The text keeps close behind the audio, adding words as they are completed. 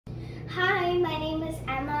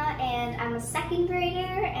second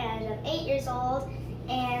grader and I'm 8 years old.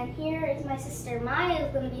 And here is my sister Maya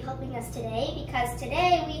who's going to be helping us today because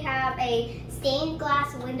today we have a stained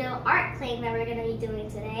glass window art claim that we're going to be doing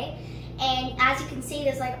today. And as you can see,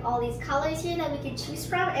 there's like all these colors here that we can choose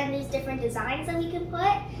from and these different designs that we can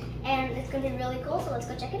put. And it's going to be really cool, so let's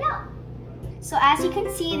go check it out. So as you can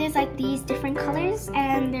see, there's like these different colors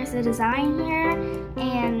and there's a design here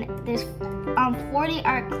and there's 40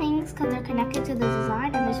 art claims because they're connected to the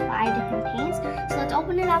design and there's 5 different paints. So let's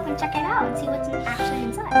open it up and check it out and see what's actually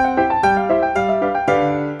inside.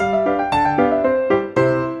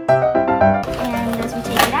 And as we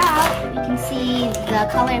take it out, we can see the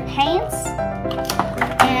color paints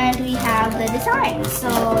and we have the designs.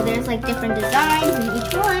 So there's like different designs in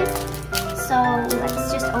each one. So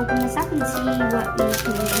let's just open this up and see what we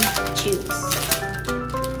can choose.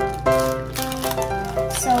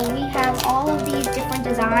 So we have all of these different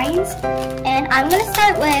designs, and I'm going to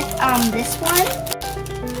start with this one.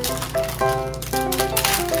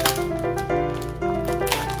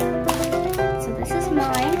 So this is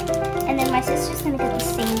mine, and then my sister's going to get the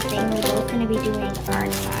same thing. We're both going to be doing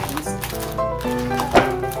art signs.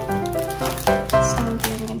 So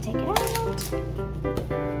we're going to take it out.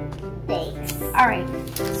 Alright,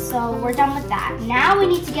 so we're done with that. Now we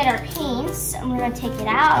need to get our paints, and we're going to take it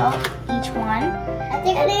out, each one. I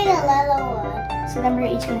think I need a yellow one. So then we're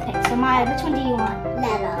each going to pick. So Maya, which one do you want?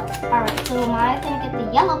 Yellow. Alright, so Maya's going to get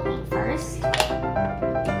the yellow paint first.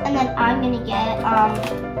 And then I'm going to get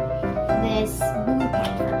this blue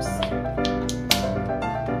paint first.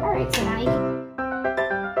 Alright, so now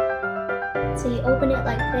so you open it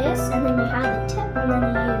like this, and then you have the tip, and then you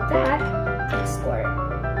use that to squirt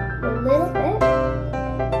a little bit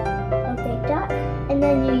of baked dot, and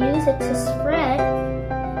then you use it to spread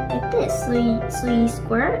like this. So you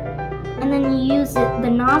squirt, and then you use the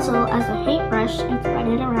nozzle as a paintbrush and spread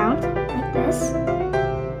it around like this.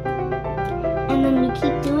 And then you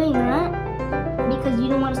keep doing that because you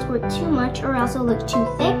don't want to squirt too much or else it'll look too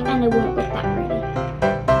thick and it won't look that pretty.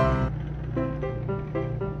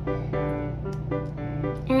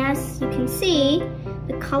 And as you can see,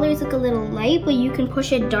 the colors look a little light, but you can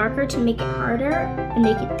push it darker to make it harder and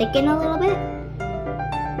make it thicken a little bit.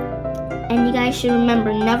 And you guys should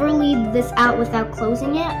remember, never leave this out without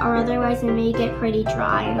closing it, or otherwise it may get pretty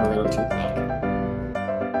dry and a little too thick.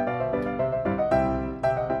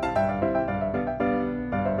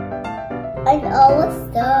 I'm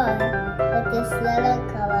almost done with this little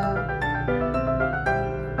color.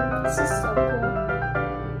 This is so cool.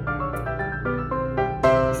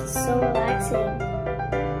 This is so relaxing.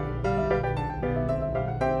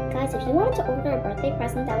 Guys, if you wanted to order a birthday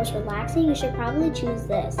present that was relaxing, you should probably choose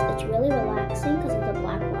this. It's really relaxing because of the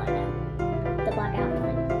black line, the black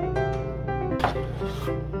outline.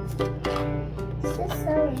 This is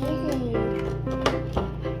so easy.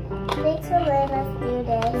 Thanks for letting us do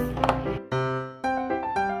this.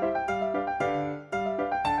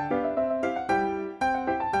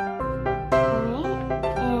 Alright,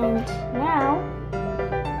 and now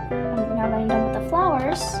that I'm done with the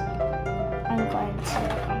flowers, I'm going to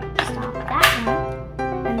stop that one,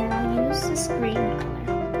 and then I'll use this green color.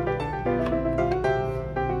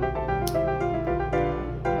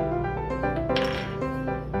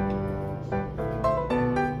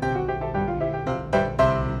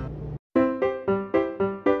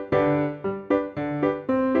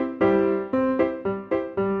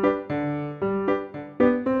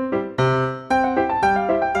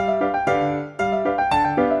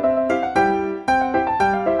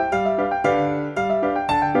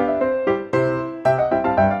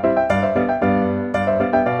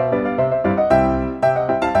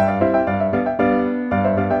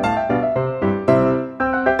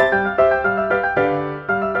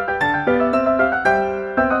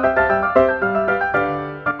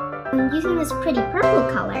 I'm using this pretty purple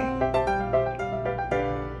color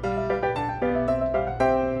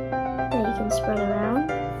that you can spread around.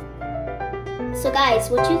 So guys,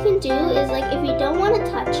 what you can do is, like, if you don't want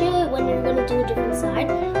to touch it when you're going to do a different side,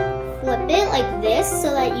 flip it like this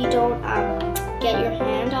so that you don't get your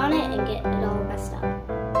hand on it and get it all messed up.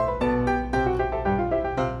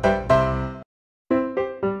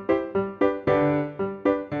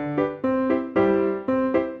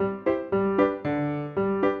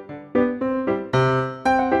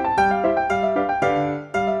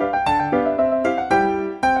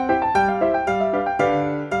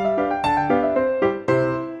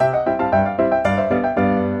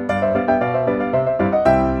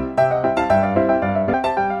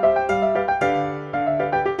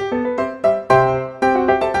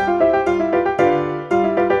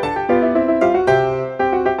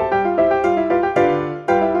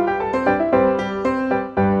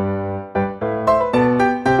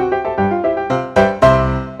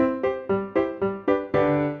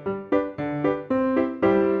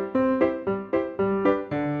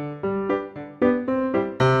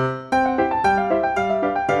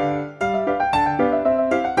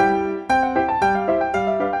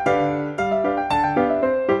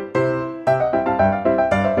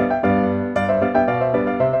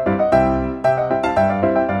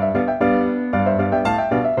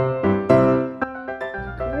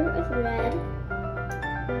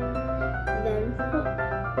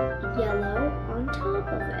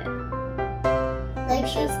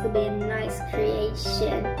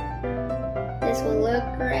 this will look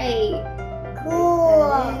great.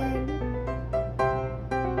 Cool.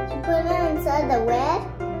 You put it inside the web?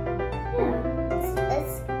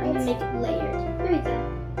 I'm gonna make it layered. There you go.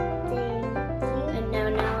 Thank you.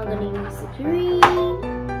 And now I'm gonna use the green.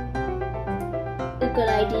 A good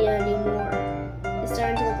idea anymore. It's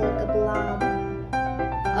starting to look like a blob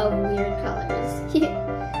of weird colors.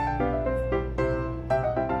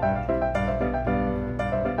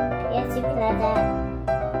 Yes, you can add that.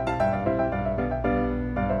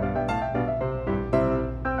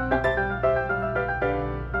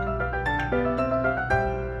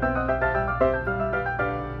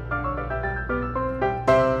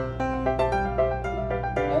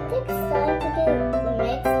 It takes time to get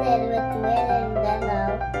mixed with red and yellow.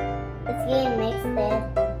 It's getting mixed.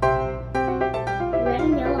 Red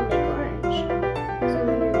and yellow make orange. So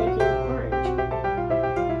then you're making orange.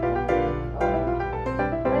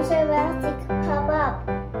 Where's your elastic pop up?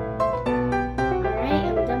 Alright,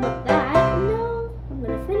 I'm done with that. No, I'm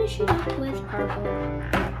gonna finish it up with purple.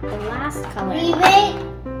 The last color. Wait.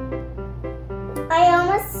 I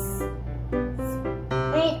almost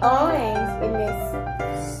made orange in this.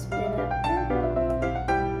 Spin up.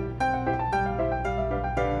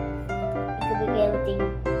 It could be everything.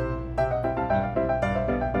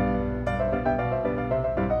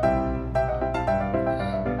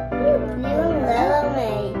 Blue and yellow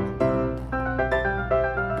made.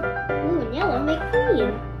 Blue and yellow make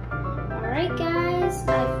green. Alright guys, I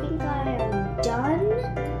think I am done.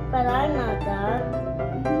 But I'm not done.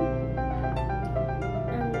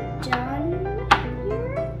 I'm done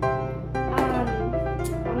here. I'm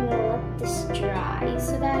gonna let this dry.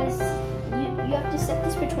 So guys, you have to set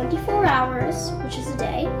this for 24 hours, which is a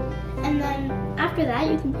day. And then after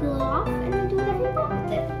that, you can peel it off and then do whatever you want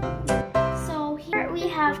with it. So here we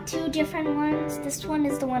have two different ones. This one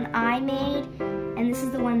is the one I made, and this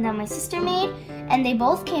is the one that my sister made. And they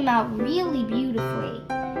both came out really beautifully.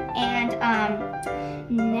 And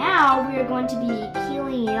now we're going to be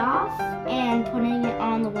peeling it off and putting it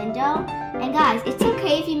on the window. And guys, it's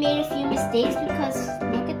okay if you made a few mistakes, because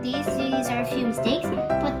look at these are a few mistakes,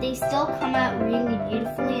 but they still come out really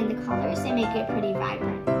beautifully, and the colors, they make it pretty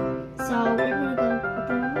vibrant. So we're gonna go put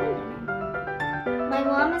them on the window now. My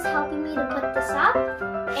mom is helping me to put this up,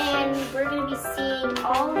 and we're gonna be seeing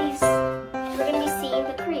all these, we're gonna be seeing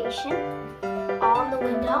the creation on the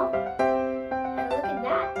window. And look at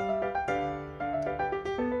that.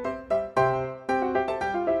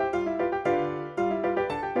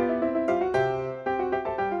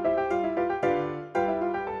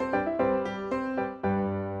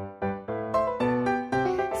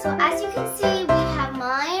 So as you can see, we have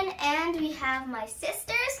mine and we have my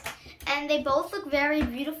sister's, and they both look very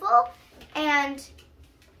beautiful, and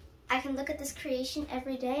I can look at this creation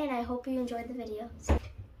every day, and I hope you enjoyed the video.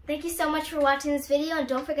 Thank you so much for watching this video, and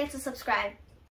don't forget to subscribe.